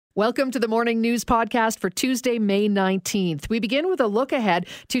Welcome to the Morning News Podcast for Tuesday, May 19th. We begin with a look ahead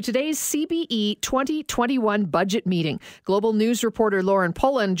to today's CBE 2021 budget meeting. Global News reporter Lauren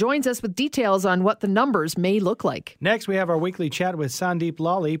Pullen joins us with details on what the numbers may look like. Next, we have our weekly chat with Sandeep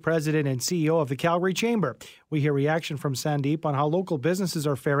Lally, President and CEO of the Calgary Chamber. We hear reaction from Sandeep on how local businesses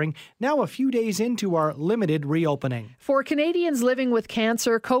are faring now a few days into our limited reopening. For Canadians living with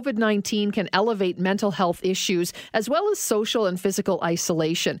cancer, COVID-19 can elevate mental health issues as well as social and physical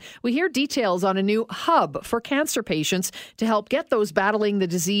isolation. We hear details on a new hub for cancer patients to help get those battling the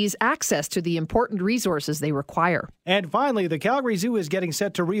disease access to the important resources they require. And finally, the Calgary Zoo is getting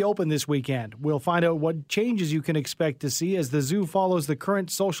set to reopen this weekend. We'll find out what changes you can expect to see as the zoo follows the current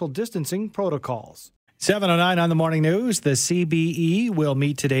social distancing protocols. 7:09 on the Morning News. The CBE will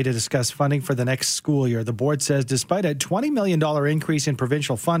meet today to discuss funding for the next school year. The board says despite a $20 million increase in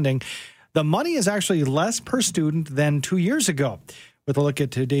provincial funding, the money is actually less per student than 2 years ago. With a look at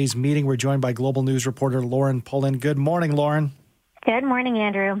today's meeting, we're joined by Global News reporter Lauren Pullen. Good morning, Lauren. Good morning,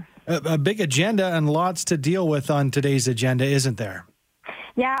 Andrew. A big agenda and lots to deal with on today's agenda, isn't there?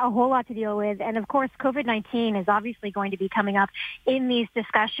 Yeah, a whole lot to deal with. And of course, COVID-19 is obviously going to be coming up in these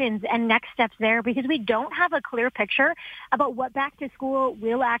discussions and next steps there because we don't have a clear picture about what back to school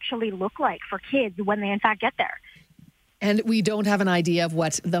will actually look like for kids when they in fact get there. And we don't have an idea of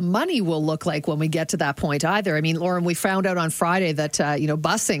what the money will look like when we get to that point either. I mean, Lauren, we found out on Friday that,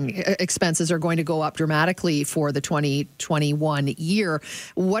 busing expenses are going to go up dramatically for the 2021 year.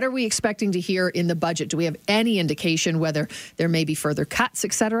 What are we expecting to hear in the budget? Do we have any indication whether there may be further cuts,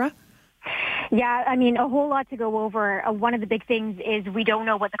 et cetera? Yeah, I mean, a whole lot to go over. One of the big things is we don't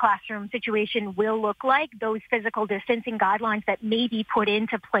know what the classroom situation will look like. Those physical distancing guidelines that may be put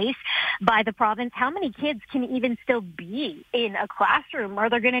into place by the province. How many kids can even still be in a classroom? Are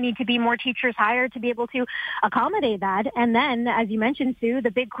there going to need to be more teachers hired to be able to accommodate that? And then, as you mentioned, Sue,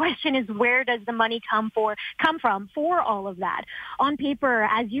 the big question is where does the money come from for all of that? On paper,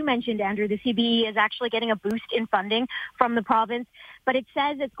 as you mentioned, Andrew, the CBE is actually getting a boost in funding from the province, but it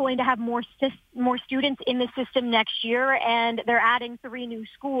says it's going to have more students in the system next year, and they're adding 3 new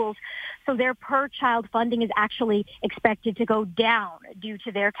schools. So their per-child funding is actually expected to go down due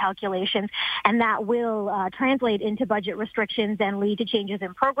to their calculations, and that will translate into budget restrictions and lead to changes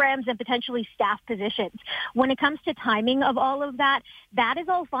in programs and potentially staff positions. When it comes to timing of all of that, that is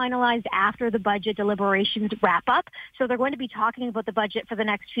all finalized after the budget deliberations wrap up. So they're going to be talking about the budget for the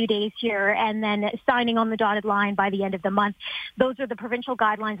next few days here and then signing on the dotted line by the end of the month. Those are the provincial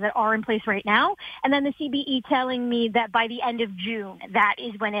guidelines that are in place right now. And then the CBE telling me that by the end of June, that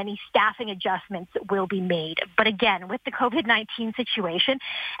is when any staffing adjustments will be made. But again, with the COVID-19 situation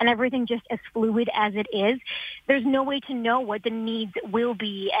and everything just as fluid as it is, there's no way to know what the needs will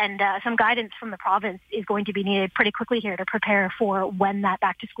be. And some guidance from the province is going to be needed pretty quickly here to prepare for when that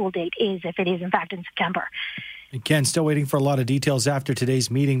back to school date is, if it is in fact in September. Again, still waiting for a lot of details after today's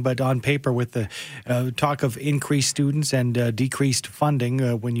meeting, but on paper with the talk of increased students and decreased funding,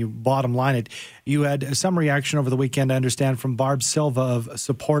 when you bottom line it, you had some reaction over the weekend, I understand, from Barb Silva of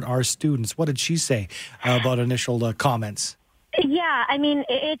Support Our Students. What did she say about initial comments? Yeah, I mean,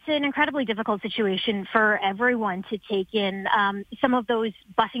 it's an incredibly difficult situation for everyone to take in. Some of those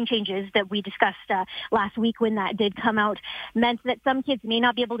busing changes that we discussed last week when that did come out meant that some kids may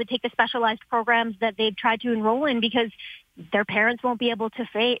not be able to take the specialized programs that they've tried to enroll in because their parents won't be able to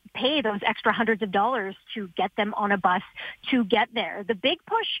pay those extra hundreds of dollars to get them on a bus to get there. The big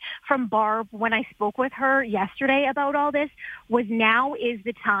push from Barb when I spoke with her yesterday about all this was now is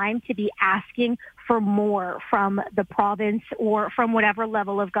the time to be asking for more from the province or from whatever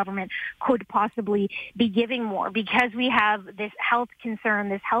level of government could possibly be giving more because we have this health concern,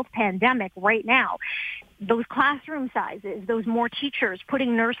 this health pandemic right now. Those classroom sizes, those more teachers,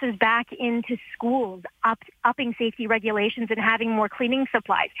 putting nurses back into schools, upping safety regulations and having more cleaning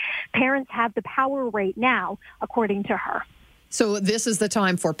supplies. Parents have the power right now, according to her. So this is the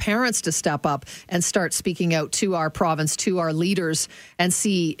time for parents to step up and start speaking out to our province, to our leaders, and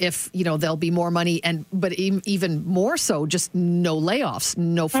see if, there'll be more money, but even more so, just no layoffs,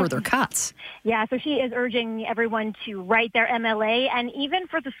 no further cuts. Yeah, so she is urging everyone to write their MLA and even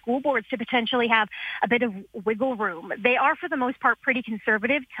for the school boards to potentially have a bit of wiggle room. They are, for the most part, pretty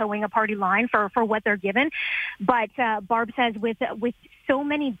conservative, towing a party line for what they're given. But Barb says with so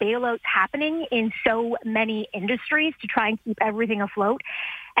many bailouts happening in so many industries to try and keep everything afloat,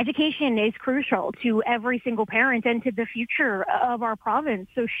 education is crucial to every single parent and to the future of our province.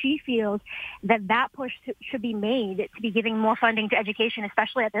 So she feels that push should be made to be giving more funding to education,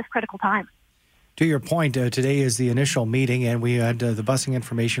 especially at this critical time. To your point, today is the initial meeting, and we had the busing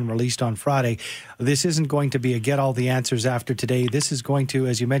information released on Friday. This isn't going to be a get all the answers after today. This is going to,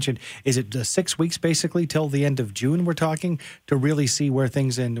 as you mentioned, is it 6 weeks basically till the end of June we're talking to really see where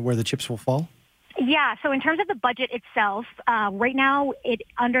things and where the chips will fall? Yeah, so in terms of the budget itself, right now,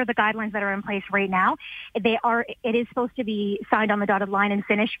 under the guidelines that are in place right now, it is supposed to be signed on the dotted line and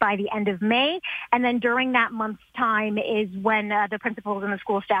finished by the end of May. And then during that month's time is when the principals and the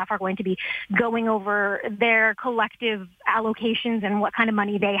school staff are going to be going over their collective allocations and what kind of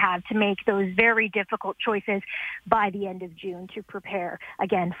money they have to make those very difficult choices by the end of June to prepare,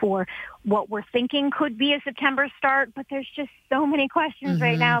 again, for what we're thinking could be a September start. But there's just so many questions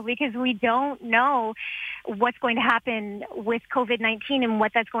right now because we don't know what's going to happen with COVID-19 and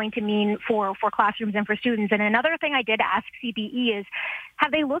what that's going to mean for classrooms and for students. And another thing I did ask CBE is,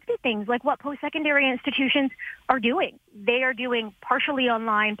 have they looked at things like what post-secondary institutions are doing? They are doing partially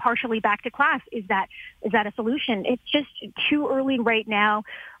online, partially back to class. Is that a solution? It's just too early right now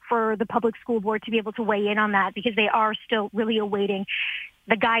for the public school board to be able to weigh in on that because they are still really awaiting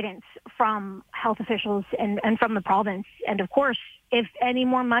the guidance from health officials and from the province. And of course, if any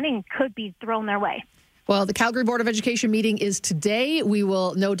more money could be thrown their way. Well, the Calgary Board of Education meeting is today. We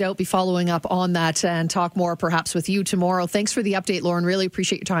will no doubt be following up on that and talk more perhaps with you tomorrow. Thanks for the update, Lauren. Really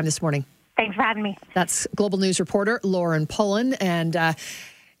appreciate your time this morning. Thanks for having me. That's Global News reporter Lauren Pullen. And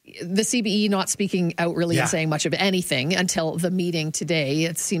the CBE not speaking out really and saying much of anything until the meeting today.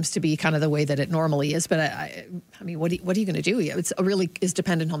 It seems to be kind of the way that it normally is. But I mean, what are you going to do? It's really is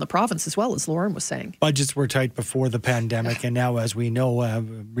dependent on the province as well, as Lauren was saying. Budgets were tight before the pandemic, and now, as we know,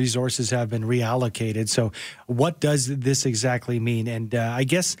 resources have been reallocated. So what does this exactly mean? And I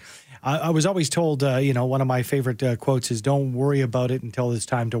guess I was always told, one of my favorite quotes is, don't worry about it until it's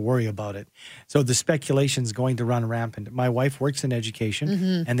time to worry about it. So the speculation is going to run rampant. My wife works in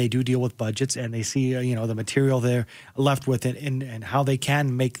education, and they do deal with budgets, and they see, the material they're left with it and how they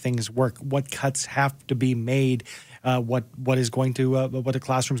can make things work, what cuts have to be made, what a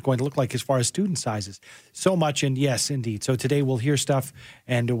classroom is going to look like as far as student sizes. So much, and yes, indeed. So today we'll hear stuff,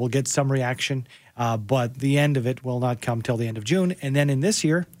 and we'll get some reaction, but the end of it will not come till the end of June. And then in this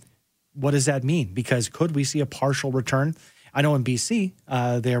year, what does that mean? Because could we see a partial return? I know in BC,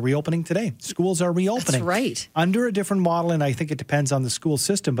 they're reopening today. Schools are reopening. That's right. Under a different model, and I think it depends on the school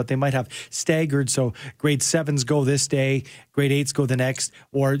system, but they might have staggered. So grade 7s go this day, grade 8s go the next,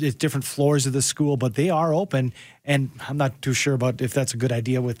 or it's different floors of the school, but they are open. And I'm not too sure about if that's a good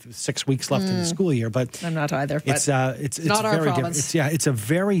idea with 6 weeks left in the school year, but I'm not either. But it's not very our province. different. It's a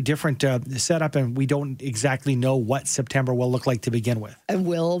very different setup, and we don't exactly know what September will look like to begin with. And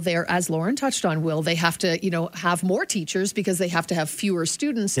will there, as Lauren touched on, will they have to, have more teachers because they have to have fewer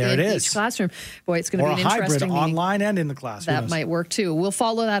students in each classroom? Boy, it's going to be an interesting meeting. Online and in the class. That might work too. We'll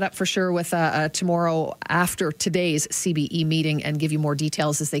follow that up for sure with tomorrow after today's CBE meeting and give you more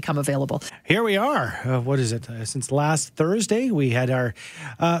details as they come available. Here we are. What is it? Since last Thursday, we had our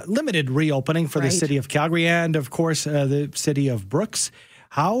limited reopening for the city of Calgary and, of course, the city of Brooks.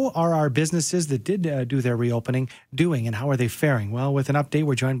 How are our businesses that did do their reopening doing, and how are they faring? Well, with an update,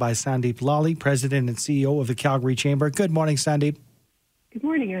 we're joined by Sandeep Lally, President and CEO of the Calgary Chamber. Good morning, Sandeep. Good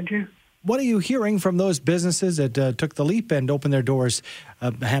morning, Andrew. What are you hearing from those businesses that took the leap and opened their doors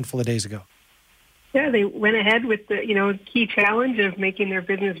a handful of days ago? Yeah, they went ahead with the key challenge of making their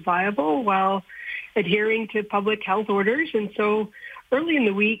business viable while adhering to public health orders. And so early in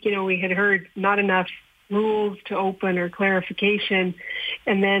the week, we had heard not enough rules to open or clarification,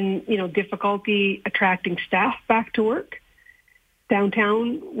 and then, difficulty attracting staff back to work.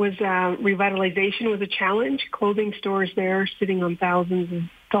 Downtown was revitalization was a challenge. Clothing stores there sitting on thousands of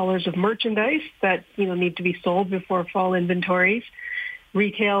dollars of merchandise that, need to be sold before fall inventories.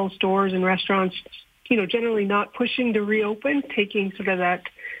 Retail stores and restaurants, generally not pushing to reopen, taking sort of that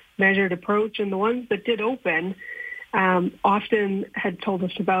measured approach. And the ones that did open often had told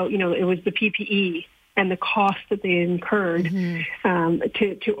us about, it was the PPE and the cost that they incurred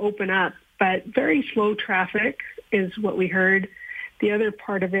to open up. But very slow traffic is what we heard. The other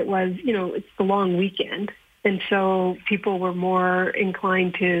part of it was, it's the long weekend. And so people were more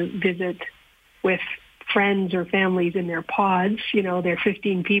inclined to visit with friends or families in their pods, they're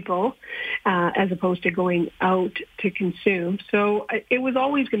 15 people, as opposed to going out to consume. So it was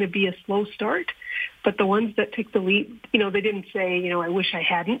always going to be a slow start, but the ones that took the leap, they didn't say, I wish I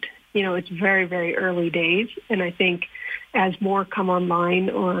hadn't. It's very, very early days. And I think as more come online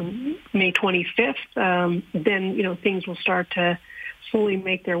on May 25th, then, things will start to slowly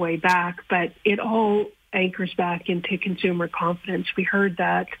make their way back. But it all anchors back into consumer confidence. We heard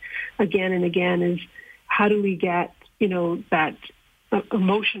that again and again is, how do we get, that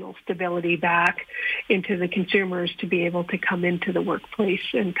emotional stability back into the consumers to be able to come into the workplace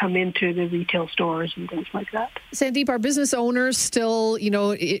and come into the retail stores and things like that. Sandeep, are business owners still,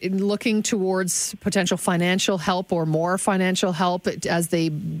 looking towards potential financial help or more financial help as they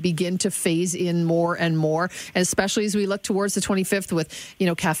begin to phase in more and more, and especially as we look towards the 25th with,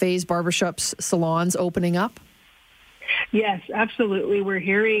 cafes, barbershops, salons opening up? Yes, absolutely. We're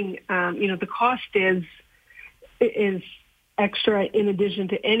hearing, the cost is extra in addition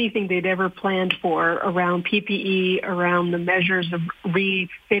to anything they'd ever planned for around PPE, around the measures of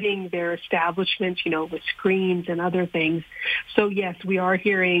refitting their establishments, with screens and other things. So yes, we are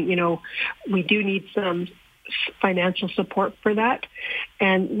hearing, we do need some financial support for that.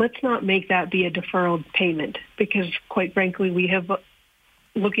 And let's not make that be a deferral payment, because quite frankly, we have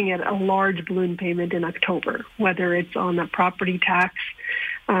looking at a large balloon payment in October, whether it's on a property tax,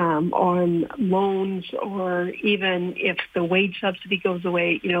 on loans, or even if the wage subsidy goes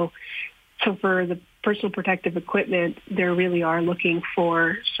away, so for the personal protective equipment, they really are looking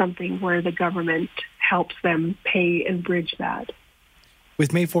for something where the government helps them pay and bridge that.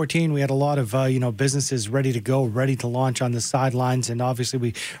 With May 14, we had a lot of, businesses ready to go, ready to launch on the sidelines. And obviously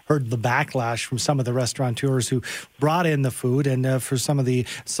we heard the backlash from some of the restaurateurs who brought in the food, and for some of the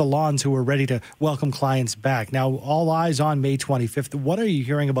salons who were ready to welcome clients back. Now, all eyes on May 25th. What are you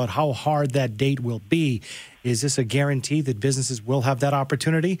hearing about how hard that date will be? Is this a guarantee that businesses will have that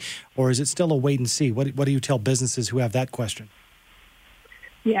opportunity, or is it still a wait and see? What do you tell businesses who have that question?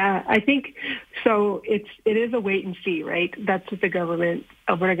 Yeah, I think so. It is a wait and see, right? That's what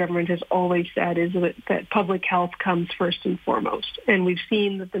Alberta government has always said, is that public health comes first and foremost. And we've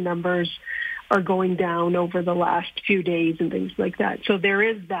seen that the numbers are going down over the last few days and things like that. So there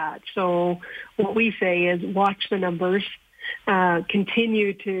is that. So what we say is watch the numbers,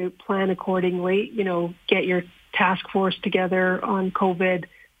 continue to plan accordingly, get your task force together on COVID,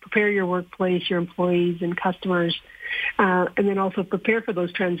 prepare your workplace, your employees and customers, and then also prepare for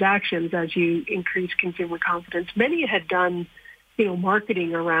those transactions as you increase consumer confidence. Many had done,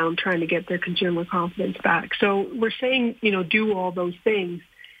 marketing around trying to get their consumer confidence back. So we're saying, do all those things,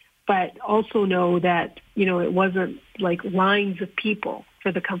 but also know that, it wasn't like lines of people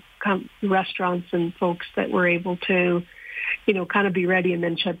for the restaurants and folks that were able to, kind of be ready and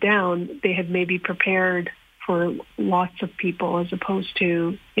then shut down. They had maybe prepared for lots of people as opposed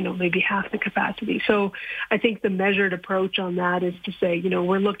to, maybe half the capacity. So I think the measured approach on that is to say,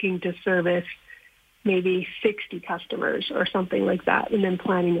 we're looking to service maybe 60 customers or something like that, and then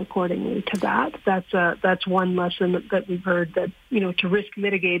planning accordingly to that. That's one lesson that we've heard, that, to risk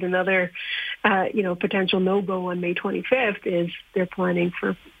mitigate another, potential no-go on May 25th is they're planning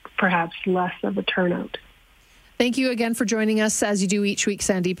for perhaps less of a turnout. Thank you again for joining us, as you do each week,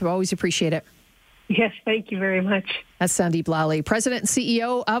 Sandeep. I always appreciate it. Yes, thank you very much. That's Sandeep Lally, President and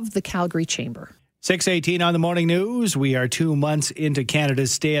CEO of the Calgary Chamber. 6:18 on the morning news. We are 2 months into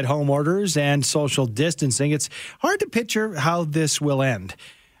Canada's stay-at-home orders and social distancing. It's hard to picture how this will end.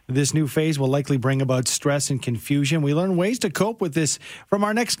 This new phase will likely bring about stress and confusion. We learn ways to cope with this from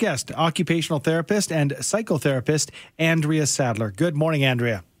our next guest, occupational therapist and psychotherapist, Andrea Sadler. Good morning,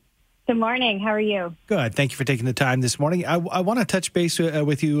 Andrea. Good morning. How are you? Good. Thank you for taking the time this morning. I want to touch base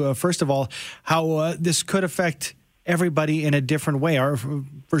with you, first of all, how this could affect everybody in a different way, or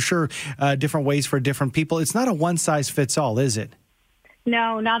for sure different ways for different people. It's not a one-size-fits-all, is it?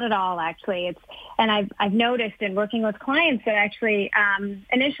 No, not at all, actually. I've noticed in working with clients that actually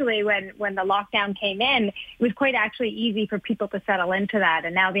initially when the lockdown came in, it was quite actually easy for people to settle into that.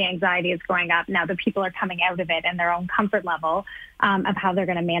 And now the anxiety is going up. Now the people are coming out of it and their own comfort level of how they're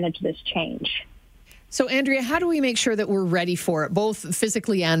going to manage this change. So, Andrea, how do we make sure that we're ready for it, both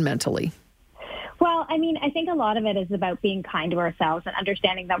physically and mentally? Well, I think a lot of it is about being kind to ourselves and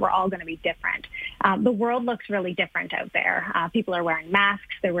understanding that we're all going to be different. The world looks really different out there. People are wearing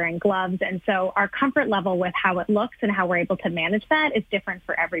masks, they're wearing gloves, and so our comfort level with how it looks and how we're able to manage that is different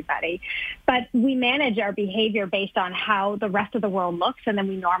for everybody. But we manage our behavior based on how the rest of the world looks, and then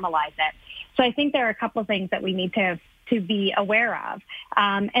we normalize it. So I think there are a couple of things that we need to be aware of.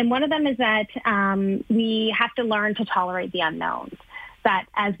 And one of them is that we have to learn to tolerate the unknowns. That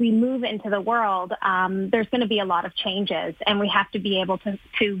as we move into the world, there's going to be a lot of changes, and we have to be able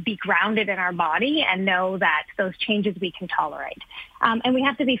to be grounded in our body and know that those changes we can tolerate. And we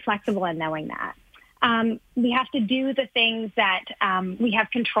have to be flexible in knowing that. We have to do the things that we have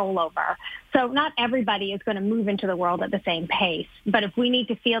control over. So not everybody is going to move into the world at the same pace, but if we need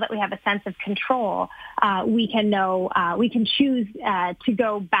to feel that we have a sense of control, we can choose to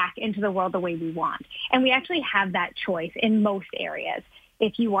go back into the world the way we want. And we actually have that choice in most areas.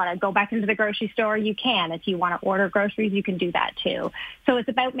 If you want to go back into the grocery store, you can. If you want to order groceries, you can do that too. So it's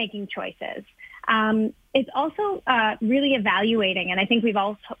about making choices. It's also really evaluating, and I think we've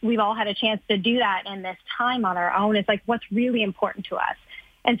all had a chance to do that in this time on our own. It's like, what's really important to us.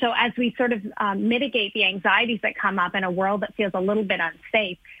 And so as we sort of mitigate the anxieties that come up in a world that feels a little bit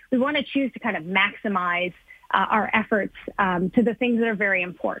unsafe, we want to choose to kind of maximize our efforts to the things that are very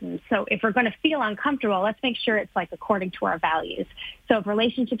important. So if we're going to feel uncomfortable, let's make sure it's like according to our values. So if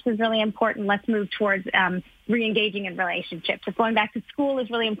relationships is really important, let's move towards re-engaging in relationships. If going back to school is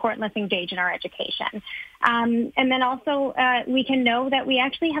really important, let's engage in our education. And then also we can know that we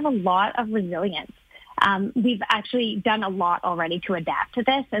actually have a lot of resilience. We've actually done a lot already to adapt to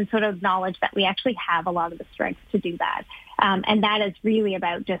this and sort of acknowledge that we actually have a lot of the strength to do that. And that is really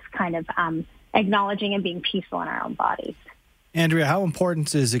about just kind of acknowledging and being peaceful in our own bodies. Andrea, how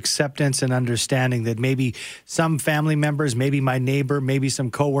important is acceptance and understanding that maybe some family members, maybe my neighbor, maybe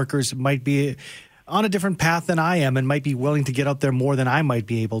some coworkers might be on a different path than I am and might be willing to get out there more than I might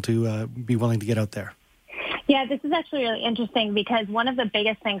be able to be willing to get out there? Yeah, this is actually really interesting because one of the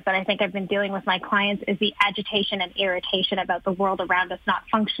biggest things that I think I've been dealing with my clients is the agitation and irritation about the world around us not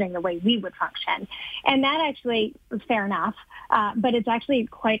functioning the way we would function. And that actually is fair enough, but it's actually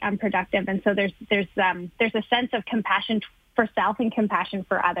quite unproductive. And so there's a sense of compassion for self and compassion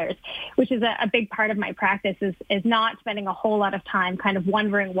for others, which is a big part of my practice is not spending a whole lot of time kind of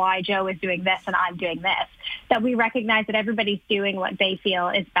wondering why Joe is doing this and I'm doing this, that we recognize that everybody's doing what they feel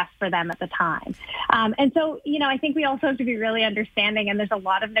is best for them at the time. And so, I think we also have to be really understanding, and there's a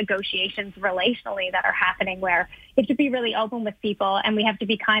lot of negotiations relationally that are happening where you have to be really open with people and we have to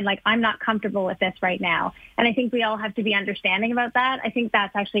be kind, like, I'm not comfortable with this right now. And I think we all have to be understanding about that. I think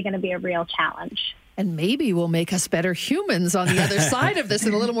that's actually going to be a real challenge. And maybe will make us better humans on the other side of this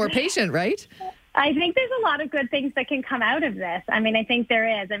and a little more patient, right? I think there's a lot of good things that can come out of this. I mean, I think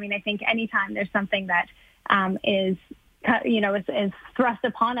there is. I mean, I think anytime there's something that is thrust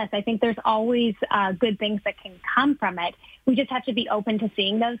upon us, I think there's always good things that can come from it. We just have to be open to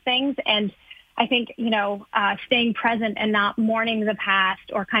seeing those things. And I think, staying present and not mourning the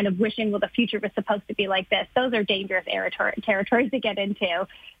past or kind of wishing, well, the future was supposed to be like this. Those are dangerous territories to get into.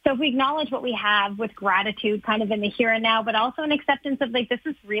 So if we acknowledge what we have with gratitude kind of in the here and now, but also an acceptance of like, this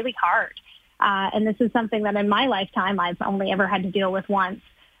is really hard. And this is something that in my lifetime, I've only ever had to deal with once.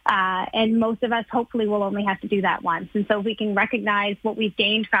 And most of us hopefully will only have to do that once. And so if we can recognize what we've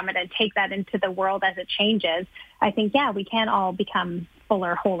gained from it and take that into the world as it changes, I think, we can all become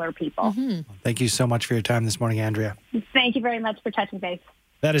fuller, wholer people. Mm-hmm. Thank you so much for your time this morning, Andrea. Thank you very much for touching base.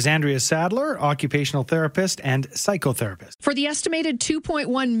 That is Andrea Sadler, occupational therapist and psychotherapist. For the estimated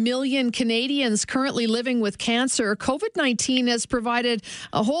 2.1 million Canadians currently living with cancer, COVID-19 has provided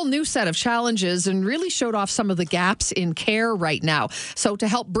a whole new set of challenges and really showed off some of the gaps in care right now. So to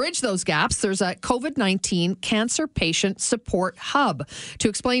help bridge those gaps, there's a COVID-19 Cancer Patient Support Hub. To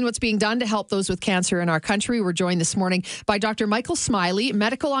explain what's being done to help those with cancer in our country, we're joined this morning by Dr. Michael Smiley,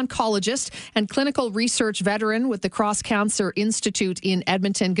 medical oncologist and clinical research veteran with the Cross Cancer Institute in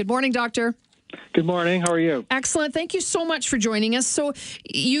Edmonton. Good morning, Doctor. Good morning. How are you? Excellent. Thank you so much for joining us. So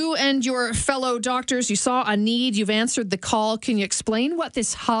you and your fellow doctors, you saw a need, you've answered the call. Can you explain what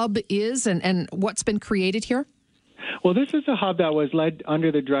this hub is and what's been created here? Well, this is a hub that was led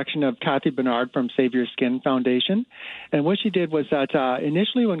under the direction of Kathy Bernard from Save Your Skin Foundation. And what she did was that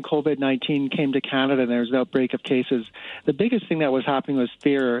initially when COVID-19 came to Canada and there was an outbreak of cases, the biggest thing that was happening was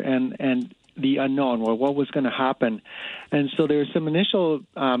fear and the unknown, or what was going to happen. And so there was some initial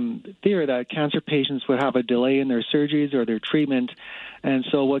fear that cancer patients would have a delay in their surgeries or their treatment. And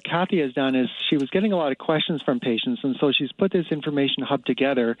so what Kathy has done is she was getting a lot of questions from patients, and so she's put this information hub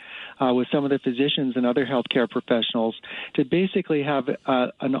together with some of the physicians and other healthcare professionals to basically have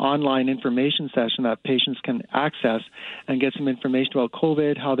an online information session that patients can access and get some information about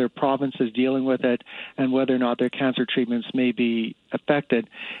COVID, how their province is dealing with it, and whether or not their cancer treatments may be affected.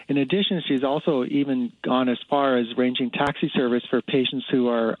 In addition, she's also even gone as far as arranging taxi service for patients who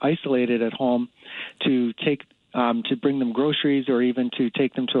are isolated at home to take to bring them groceries or even to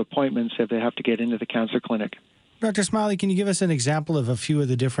take them to appointments if they have to get into the cancer clinic. Dr. Smiley, can you give us an example of a few of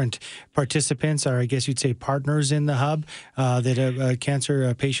the different participants, or I guess you'd say partners in the hub, that a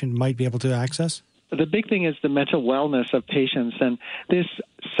cancer patient might be able to access? The big thing is the mental wellness of patients, and this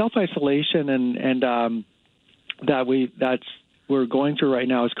self-isolation and that we're going through right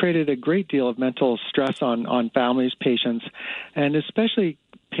now has created a great deal of mental stress on families, patients, and especially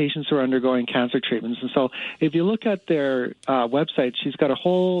patients who are undergoing cancer treatments. And so if you look at their website, she's got a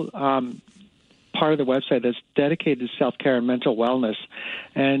whole part of the website that's dedicated to self-care and mental wellness.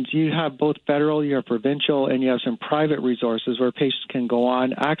 And you have both federal, you have provincial, and you have some private resources where patients can go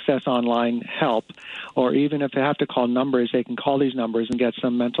on, access online help, or even if they have to call numbers, they can call these numbers and get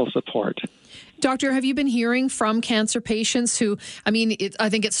some mental support. Doctor, have you been hearing from cancer patients who, I mean, I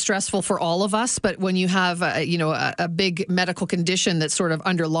think it's stressful for all of us, but when you have, a big medical condition that's sort of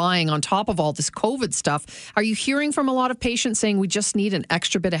underlying on top of all this COVID stuff, are you hearing from a lot of patients saying we just need an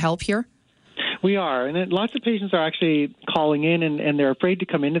extra bit of help here? We are, and lots of patients are actually calling in, and they're afraid to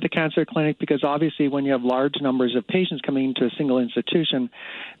come into the cancer clinic because obviously when you have large numbers of patients coming into a single institution,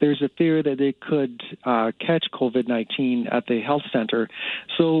 there's a fear that they could catch COVID-19 at the health center.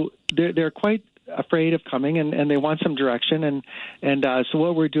 So they're quite afraid of coming, and they want some direction. And so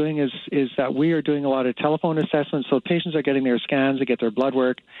what we're doing is that we are doing a lot of telephone assessments. So patients are getting their scans, they get their blood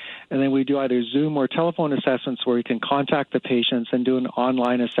work, and then we do either Zoom or telephone assessments where we can contact the patients and do an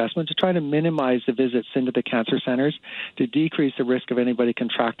online assessment to try to minimize the visits into the cancer centers to decrease the risk of anybody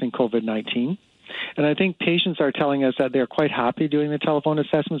contracting COVID-19. And I think patients are telling us that they're quite happy doing the telephone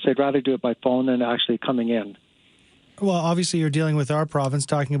assessments. They'd rather do it by phone than actually coming in. Well, obviously, you're dealing with our province,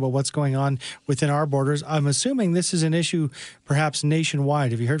 talking about what's going on within our borders. I'm assuming this is an issue perhaps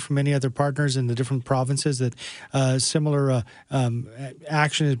nationwide. Have you heard from any other partners in the different provinces that similar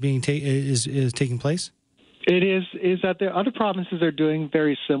action is being is taking place? It is that the other provinces are doing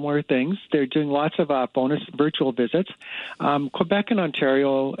very similar things. They're doing lots of bonus virtual visits. Quebec and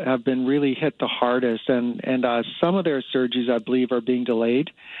Ontario have been really hit the hardest, and some of their surgeries, I believe, are being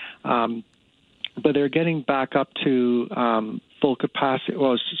delayed. But they're getting back up to full capacity,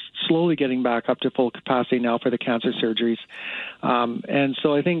 slowly getting back up to full capacity now for the cancer surgeries. And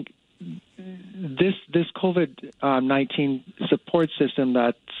so I think this COVID-19 support system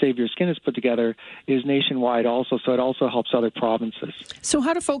that Save Your Skin has put together is nationwide also, so it also helps other provinces. So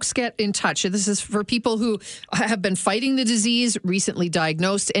how do folks get in touch? This is for people who have been fighting the disease, recently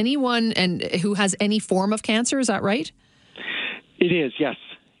diagnosed, anyone and who has any form of cancer, is that right? It is, yes.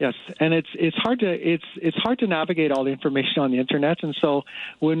 Yes, and it's hard to navigate all the information on the internet, and so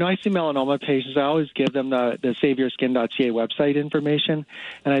when I see melanoma patients, I always give them the SaveYourSkin.ca website information,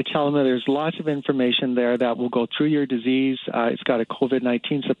 and I tell them that there's lots of information there that will go through your disease. It's got a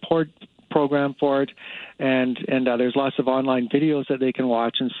COVID-19 support program for it, and there's lots of online videos that they can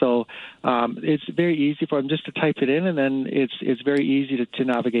watch, and so it's very easy for them just to type it in, and then it's very easy to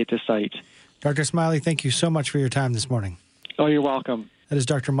navigate the site. Dr. Smiley, thank you so much for your time this morning. Oh, you're welcome. That is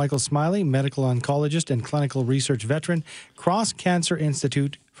Dr. Michael Smiley, medical oncologist and clinical research veteran, Cross Cancer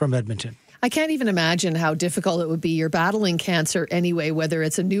Institute from Edmonton. I can't even imagine how difficult it would be. You're battling cancer anyway, whether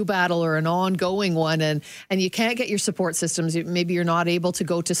it's a new battle or an ongoing one, and you can't get your support systems. Maybe you're not able to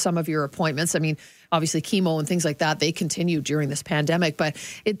go to some of your appointments. I mean, obviously chemo and things like that, they continue during this pandemic, but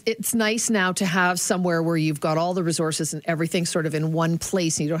it's nice now to have somewhere where you've got all the resources and everything sort of in one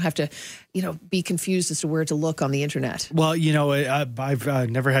place, and you don't have to, be confused as to where to look on the internet. Well,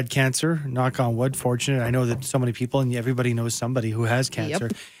 I've never had cancer, knock on wood, fortunate. I know that so many people and everybody knows somebody who has cancer.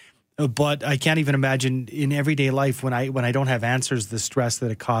 Yep. But I can't even imagine in everyday life when I don't have answers, the stress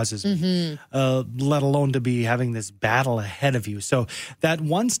that it causes me, let alone to be having this battle ahead of you. So that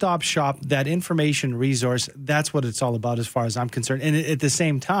one-stop shop, that information resource, that's what it's all about as far as I'm concerned. And at the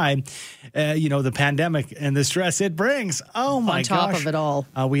same time, the pandemic and the stress it brings. Oh, my gosh. On top of it all.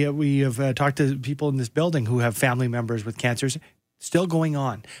 We have talked to people in this building who have family members with cancers. Still going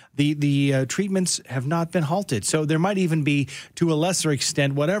on. The treatments have not been halted. So there might even be, to a lesser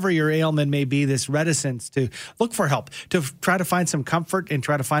extent, whatever your ailment may be, this reticence to look for help, to try to find some comfort and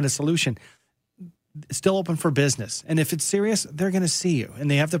try to find a solution. Still open for business. And if it's serious, they're going to see you. And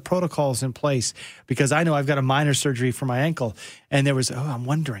they have the protocols in place, because I know I've got a minor surgery for my ankle. And there was, I'm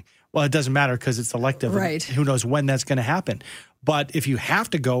wondering. Well, it doesn't matter because it's elective. Right. Who knows when that's going to happen. But if you have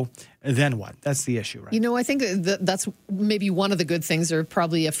to go, then what? That's the issue, right? I think that's maybe one of the good things, or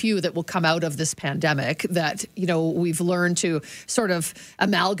probably a few that will come out of this pandemic, that, we've learned to sort of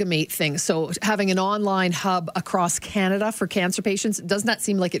amalgamate things. So having an online hub across Canada for cancer patients, doesn't that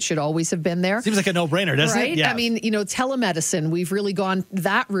seem like it should always have been there? Seems like a no-brainer, doesn't it? Yeah. I mean, telemedicine, we've really gone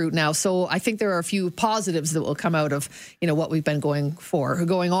that route now. So I think there are a few positives that will come out of, what we've been going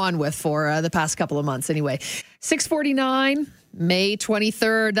on with for the past couple of months anyway. 6:49. May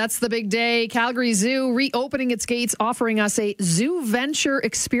 23rd, that's the big day. Calgary Zoo reopening its gates, offering us a zoo venture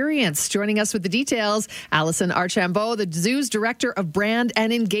experience. Joining us with the details, Alison Archambault, the zoo's Director of Brand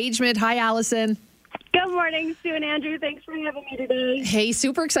and Engagement. Hi, Alison. Good morning, Sue and Andrew. Thanks for having me today. Hey,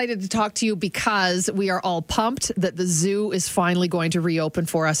 super excited to talk to you because we are all pumped that the zoo is finally going to reopen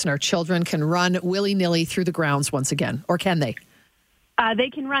for us and our children can run willy-nilly through the grounds once again. Or can they? They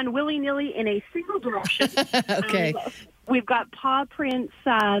can run willy-nilly in a single direction. Okay. We've got paw prints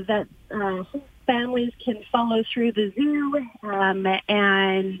that families can follow through the zoo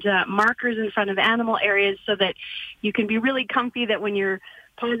and markers in front of animal areas so that you can be really comfy that when you're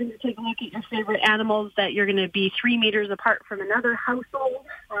pausing to take a look at your favorite animals that you're going to be 3 meters apart from another household.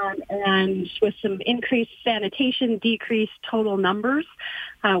 And with some increased sanitation, decreased total numbers,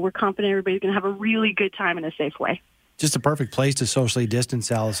 we're confident everybody's going to have a really good time in a safe way. Just a perfect place to socially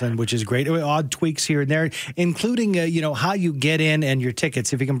distance, Allison, which is great. Odd tweaks here and there, including, how you get in and your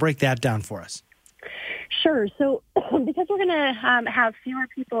tickets, if you can break that down for us. Sure. So because we're going to have fewer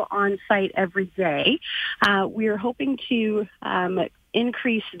people on site every day, we're hoping to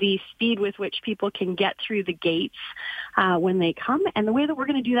increase the speed with which people can get through the gates when they come. And the way that we're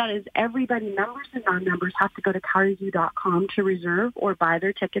going to do that is everybody, members and non-members, have to go to calgaryzoo.com to reserve or buy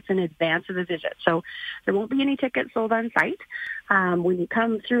their tickets in advance of the visit. So there won't be any tickets sold on site. When you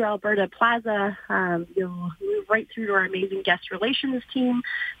come through Alberta Plaza, you'll move right through to our amazing guest relations team.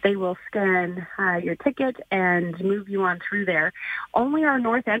 They will scan your ticket and move you on through there. Only our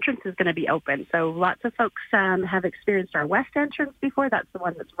north entrance is going to be open. So lots of folks have experienced our west entrance before. That's the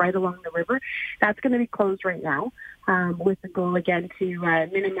one that's right along the river. That's going to be closed right now with the goal, again, to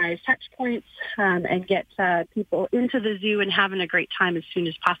minimize touch points and get people into the zoo and having a great time as soon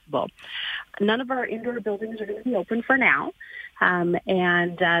as possible. None of our indoor buildings are going to be open for now.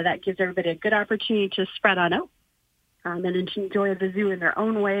 And that gives everybody a good opportunity to spread on out and enjoy the zoo in their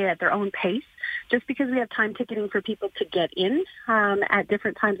own way, at their own pace. Just because we have time ticketing for people to get in at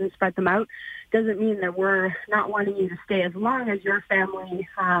different times and spread them out doesn't mean that we're not wanting you to stay as long as your family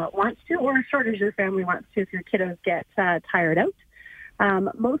wants to, or as short as your family wants to if your kiddos get tired out.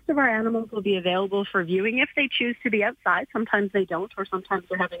 Most of our animals will be available for viewing if they choose to be outside. Sometimes they don't, or sometimes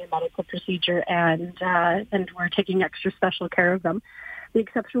they're having a medical procedure and we're taking extra special care of them. The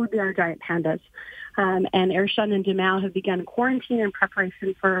exception would be our giant pandas. And Ershun and Dumal have begun quarantine in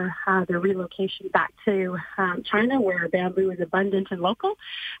preparation for their relocation back to China, where bamboo is abundant and local.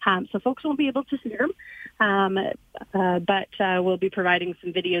 So folks won't be able to see them, but we'll be providing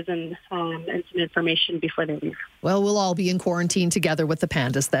some videos and some information before they leave. Well, we'll all be in quarantine together with the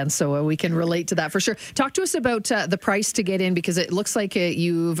pandas then, so we can relate to that for sure. Talk to us about the price to get in, because it looks like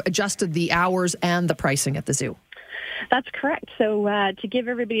you've adjusted the hours and the pricing at the zoo. That's correct. So to give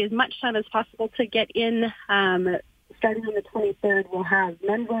everybody as much time as possible to get in, starting on the 23rd, we'll have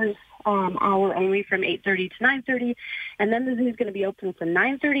members hour only from 8:30 to 9:30, and then the zoo is going to be open from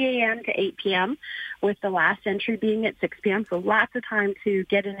 9:30 a.m. to 8 p.m., with the last entry being at 6 p.m., so lots of time to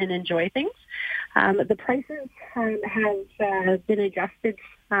get in and enjoy things. The prices have been adjusted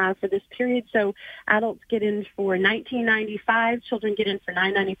for this period, so adults get in for $19.95, children get in for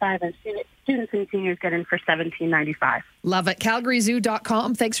 $9.95, and students and seniors get in for $17.95. Love it.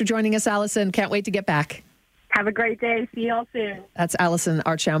 CalgaryZoo.com. Thanks for joining us, Allison. Can't wait to get back. Have a great day. See you all soon. That's Allison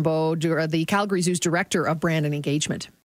Archambault, the Calgary Zoo's Director of Brand and Engagement.